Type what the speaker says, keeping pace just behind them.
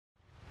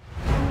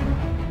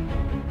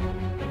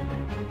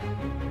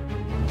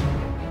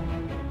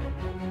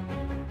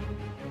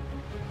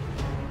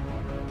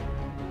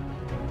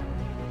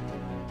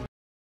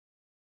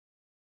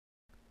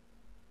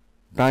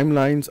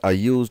Timelines are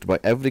used by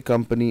every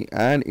company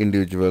and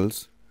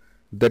individuals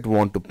that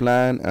want to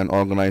plan and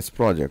organize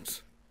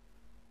projects.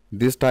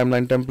 This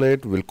timeline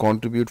template will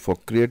contribute for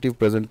creative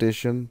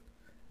presentation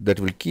that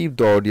will keep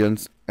the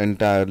audience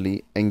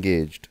entirely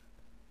engaged.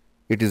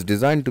 It is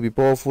designed to be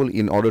powerful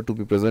in order to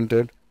be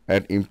presented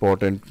at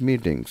important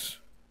meetings.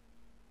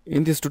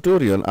 In this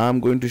tutorial, I am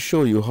going to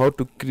show you how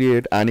to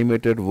create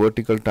animated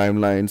vertical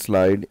timeline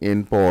slide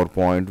in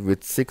PowerPoint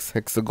with 6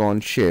 hexagon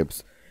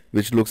shapes,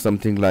 which look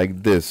something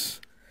like this,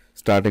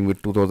 starting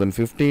with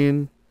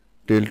 2015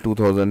 till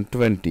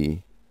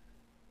 2020.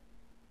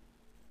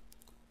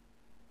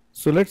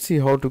 So let's see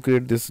how to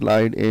create this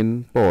slide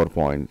in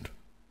PowerPoint.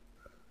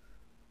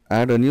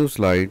 Add a new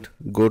slide,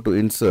 go to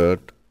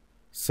Insert,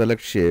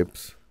 select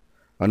Shapes.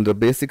 Under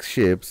Basic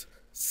Shapes,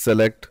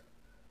 select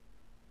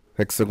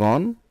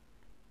Hexagon.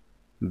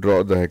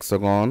 Draw the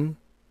hexagon,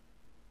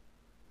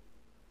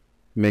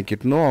 make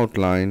it no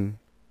outline,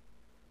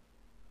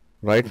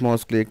 right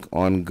mouse click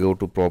on Go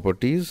to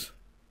Properties.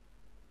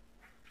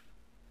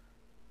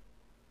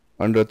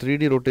 Under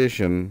 3D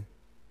rotation,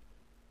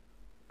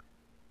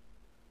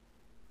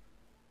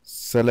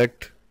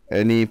 select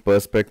any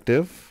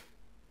perspective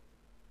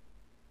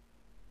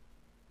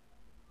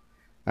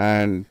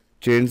and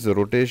change the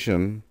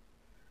rotation,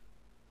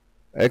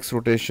 X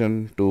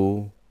rotation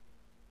to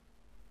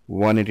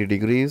 180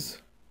 degrees,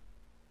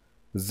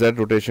 Z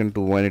rotation to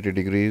 180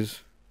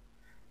 degrees,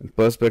 and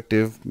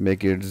perspective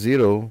make it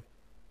 0,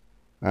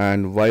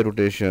 and Y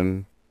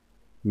rotation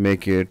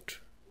make it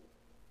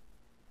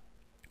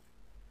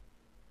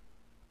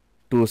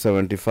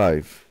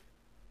 275.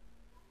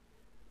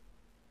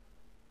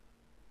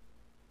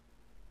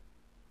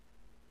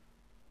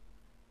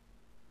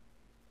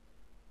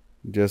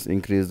 Just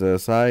increase the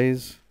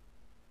size.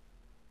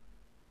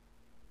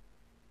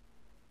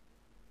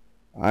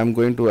 I'm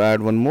going to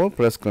add one more.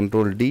 Press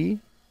Ctrl D.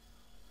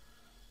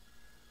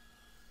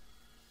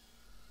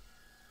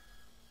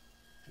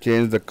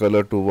 Change the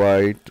color to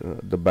white,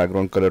 the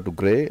background color to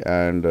gray,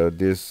 and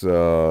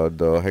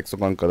the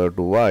hexagon color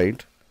to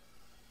white,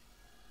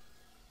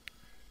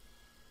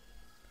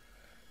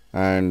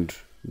 and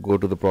go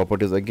to the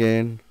properties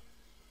again.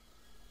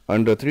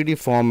 Under 3D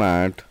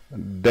format,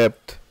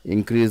 depth,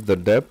 increase the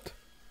depth,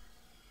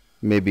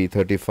 maybe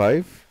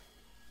 35,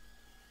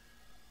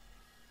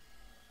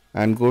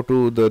 and go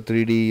to the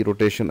 3D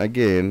rotation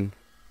again.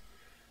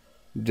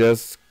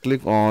 Just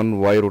click on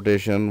Y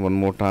rotation one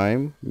more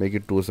time, make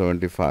it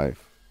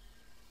 275.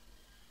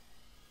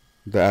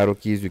 The arrow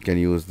keys you can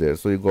use there.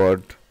 So you got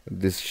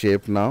this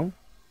shape now.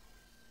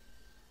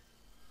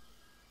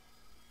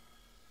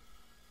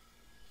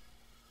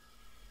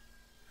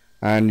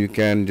 And you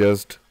can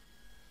just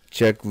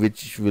check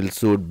which will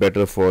suit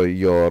better for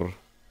your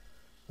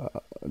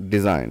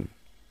design.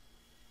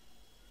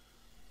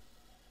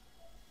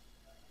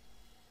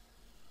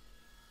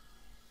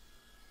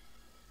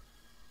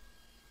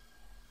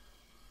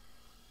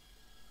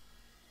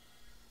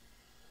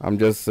 I'm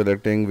just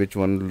selecting which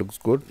one looks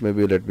good.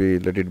 Maybe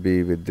let it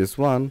be with this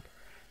one.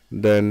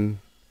 Then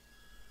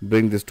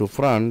bring this to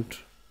front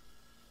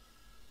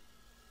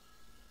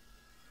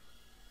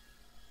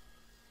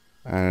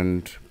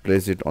and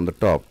place it on the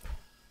top.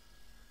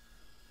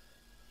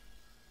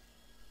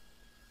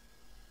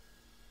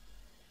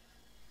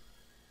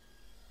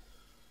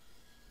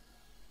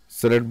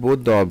 Select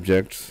both the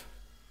objects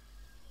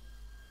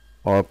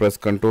or press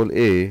Ctrl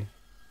A,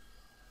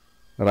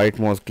 right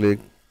mouse click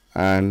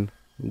and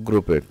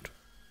group it.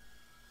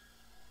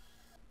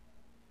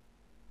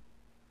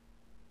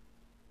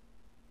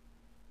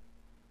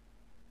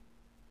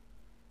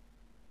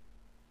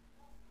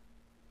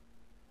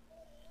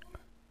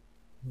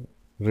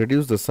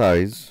 Reduce the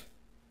size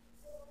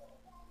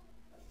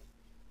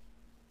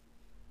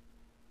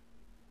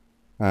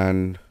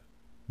and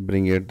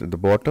bring it at the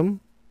bottom.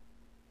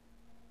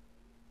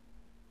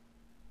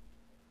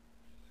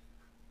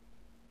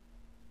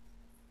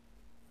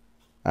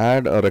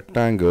 Add a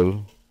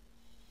rectangle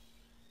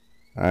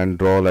and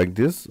draw like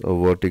this, a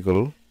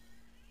vertical.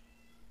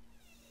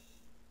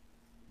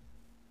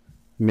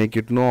 Make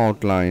it no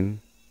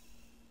outline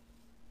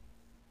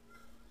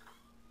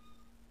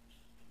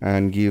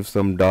and give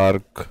some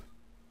dark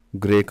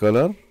gray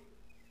color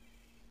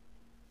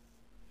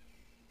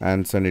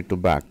and send it to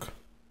back.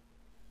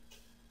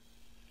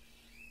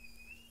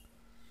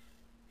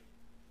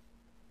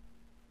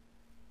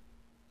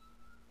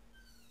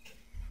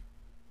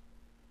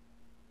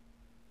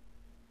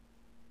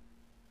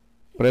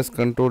 Press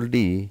Ctrl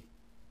D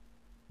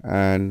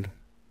and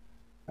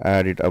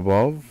add it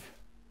above.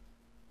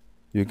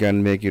 You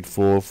can make it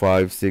 4,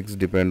 5, 6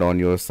 depend on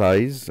your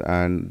size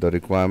and the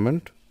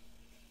requirement.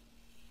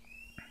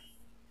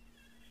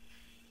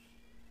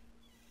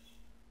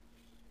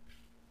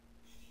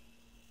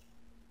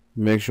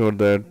 Make sure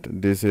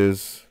that this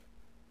is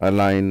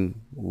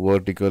aligned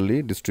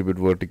vertically, distribute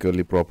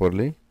vertically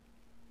properly.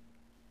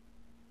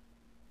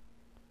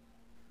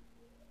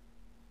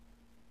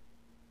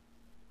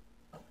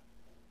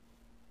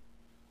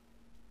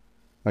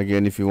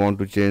 Again, if you want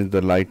to change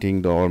the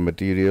lighting or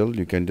material,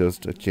 you can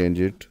just change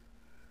it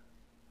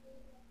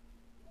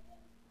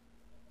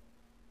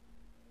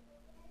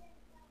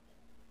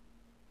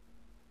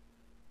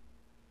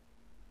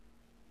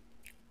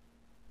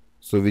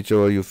So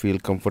whichever you feel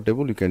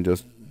comfortable, you can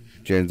just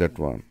change that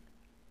one.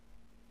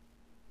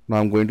 Now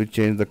I'm going to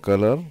change the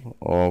color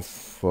of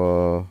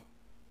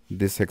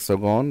this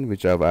hexagon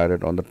which I've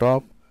added on the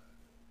top.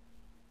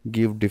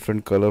 Give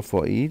different color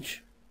for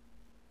each.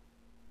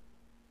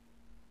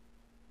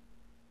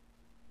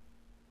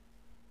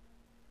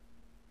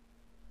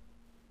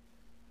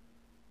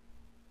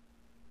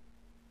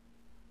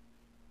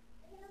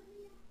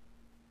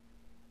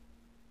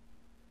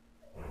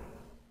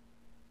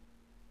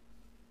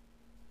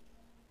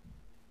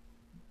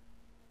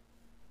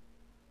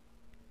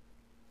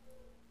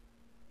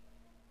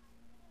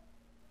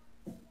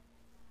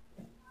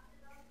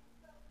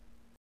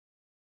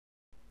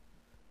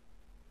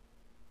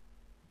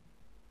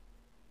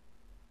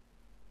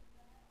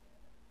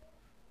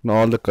 Now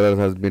all the colors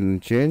has been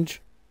changed.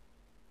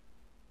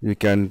 You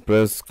can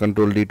press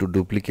Ctrl D to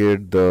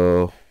duplicate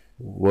the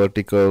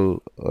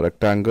vertical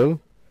rectangle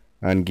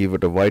and give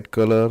it a white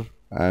color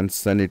and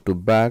send it to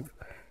back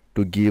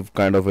to give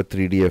kind of a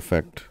 3D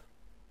effect.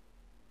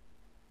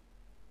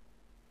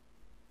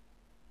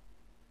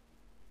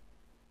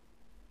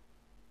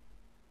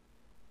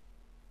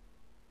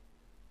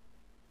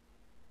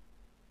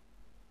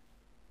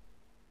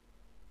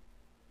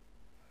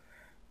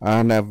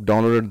 And I've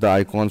downloaded the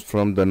icons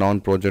from the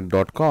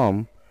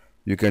nonproject.com.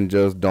 You can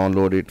just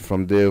download it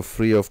from there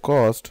free of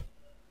cost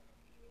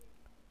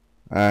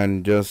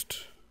and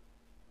just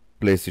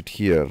place it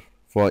here.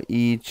 For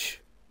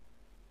each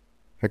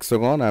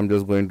hexagon, I'm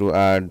just going to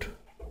add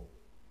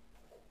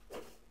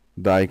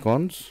the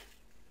icons.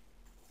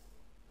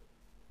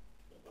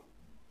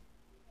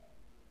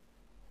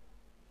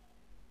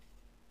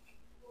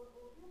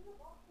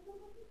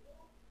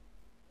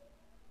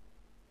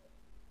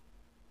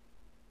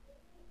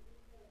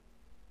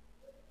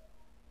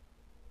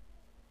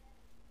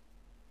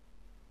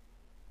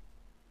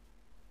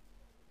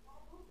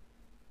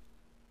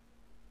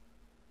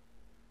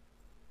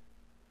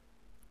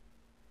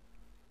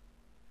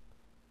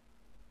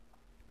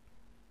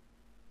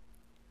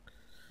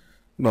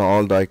 Now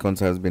all the icons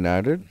has been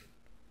added.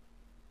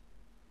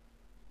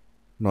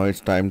 Now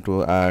it's time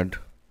to add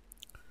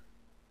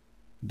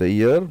the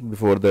year.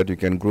 Before that you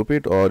can group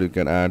it, or you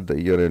can add the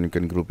year and you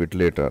can group it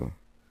later.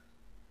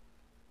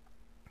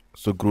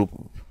 So group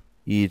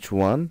each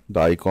one, the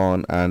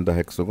icon and the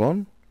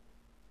hexagon.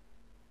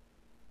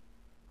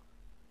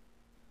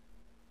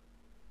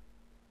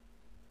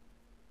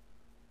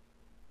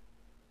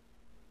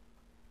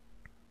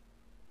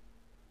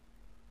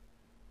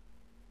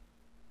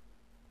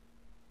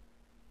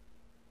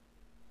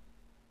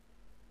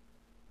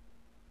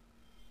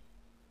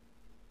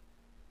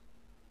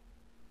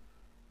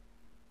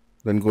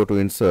 Then go to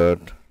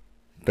insert,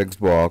 text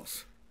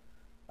box,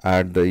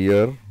 add the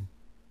year,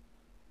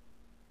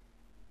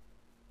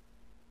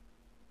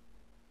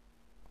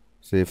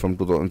 say from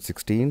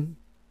 2016.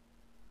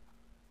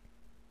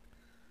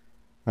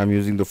 I'm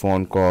using the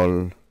font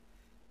called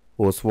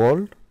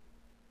Oswald.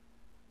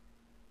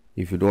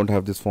 If you don't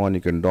have this font,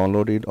 you can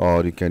download it,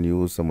 or you can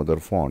use some other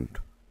font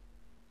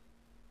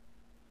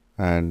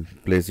and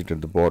place it at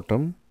the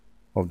bottom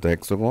of the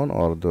hexagon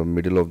or the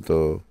middle of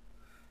the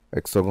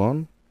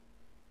hexagon,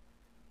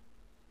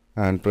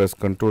 and press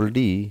Ctrl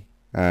D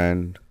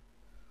and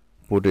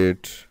put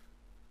it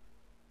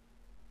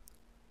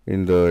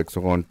in the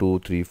hexagon 2,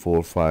 3,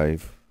 4,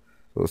 5.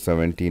 So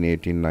 17,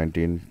 18,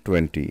 19,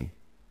 20.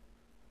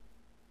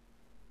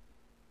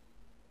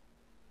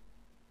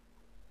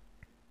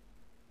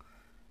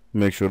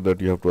 Make sure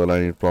that you have to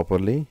align it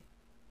properly.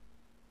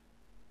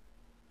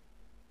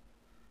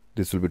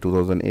 This will be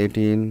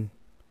 2018,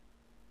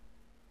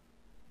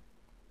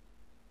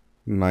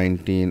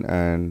 19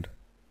 and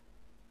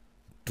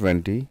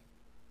 20.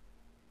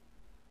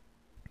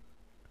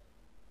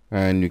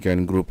 And you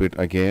can group it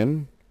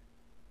again.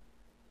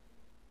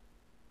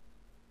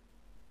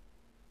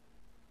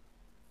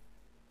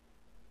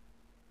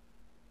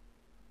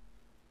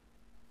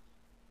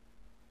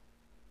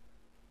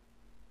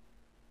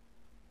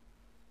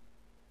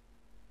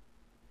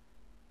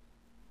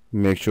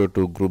 Make sure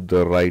to group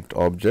the right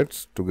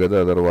objects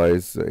together,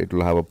 otherwise it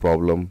will have a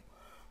problem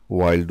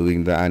while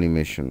doing the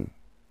animation.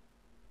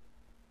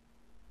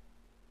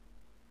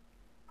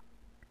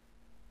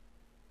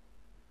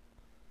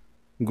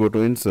 Go to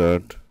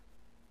insert,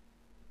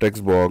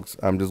 text box.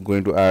 I'm just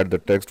going to add the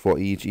text for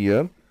each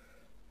year.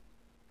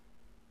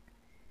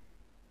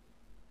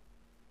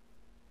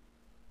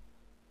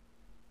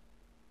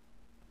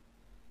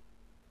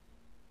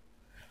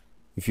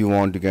 If you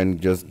want, you can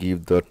just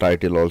give the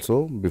title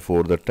also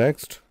before the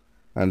text,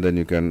 and then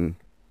you can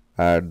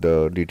add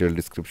the detailed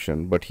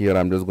description. But here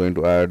I'm just going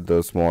to add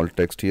the small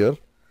text here.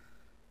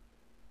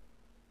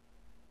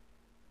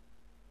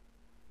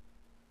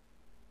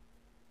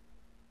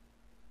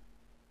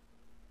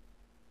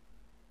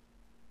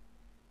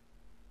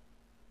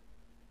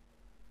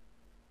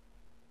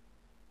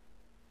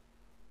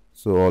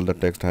 So all the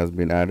text has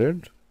been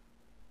added.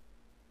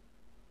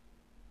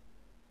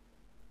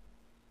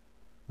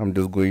 I'm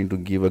just going to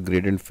give a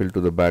gradient fill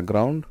to the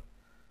background.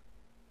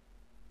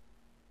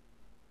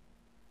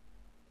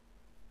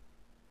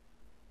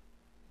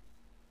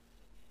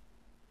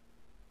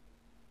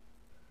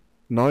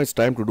 Now it's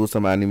time to do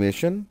some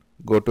animation.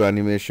 Go to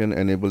animation,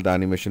 enable the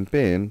animation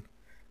pane,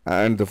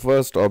 and the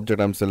first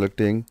object I'm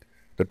selecting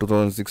the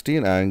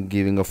 2016 and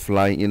giving a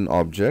fly in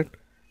object,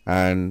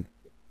 and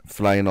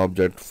fly in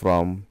object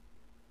from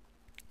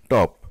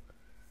top.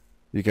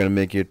 You can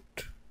make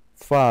it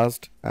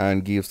fast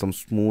and give some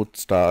smooth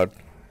start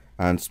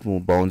and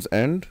smooth bounce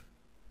end.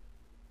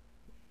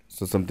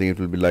 So something it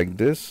will be like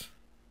this.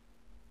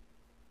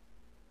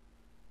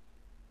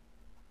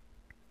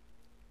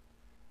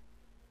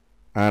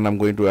 And I'm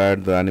going to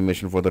add the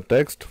animation for the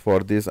text. For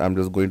this I'm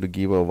just going to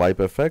give a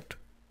wipe effect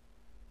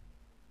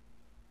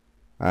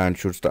and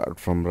should start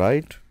from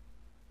right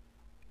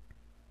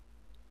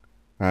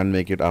and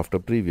make it after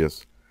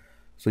previous.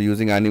 So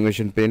using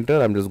animation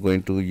painter I'm just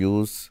going to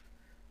use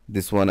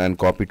this one and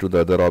copy to the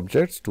other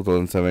objects.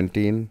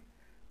 2017,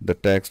 the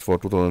text for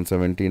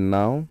 2017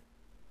 now.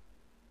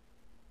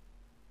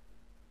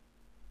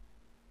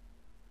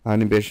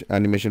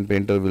 Animation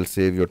painter will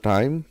save your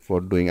time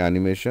for doing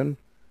animation.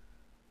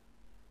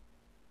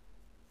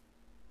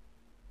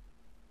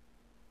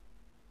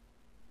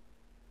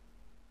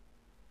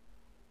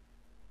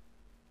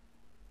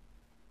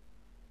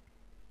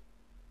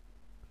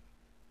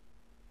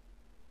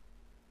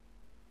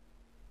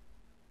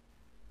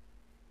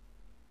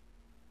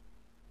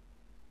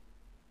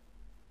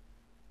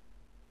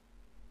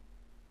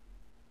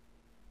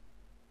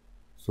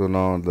 So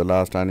now the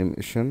last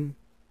animation.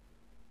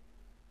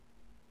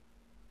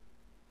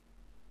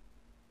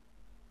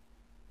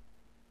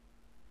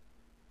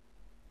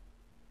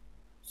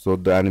 So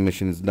the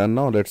animation is done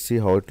now. Let's see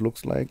how it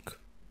looks like.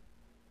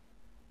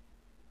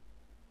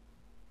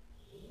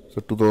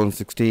 So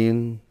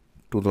 2016,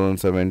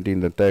 2017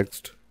 the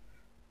text,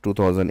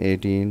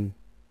 2018,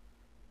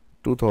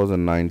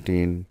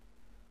 2019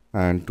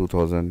 and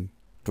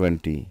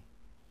 2020.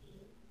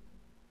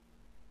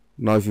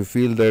 Now if you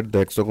feel that the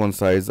hexagon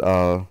size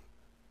are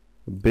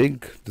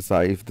big,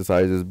 if the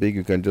size is big,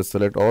 you can just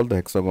select all the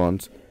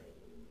hexagons.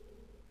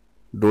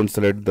 Don't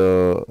select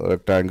the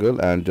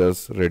rectangle and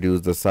just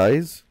reduce the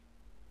size.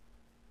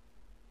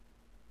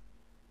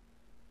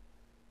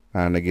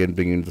 And again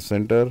bring in the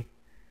center.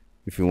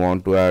 If you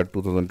want to add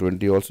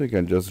 2020 also, you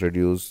can just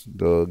reduce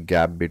the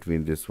gap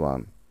between this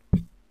one.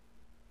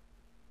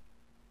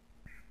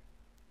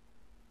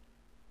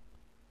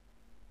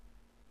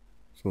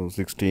 So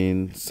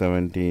 16,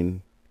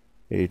 17,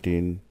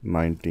 18,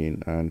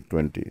 19 and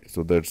 20.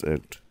 So that's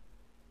it.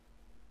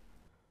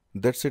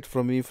 That's it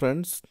from me,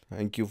 friends.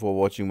 Thank you for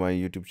watching my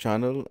YouTube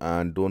channel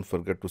and don't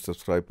forget to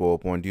subscribe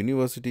PowerPoint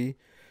University.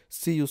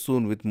 See you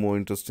soon with more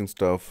interesting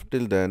stuff.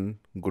 Till then,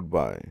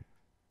 goodbye.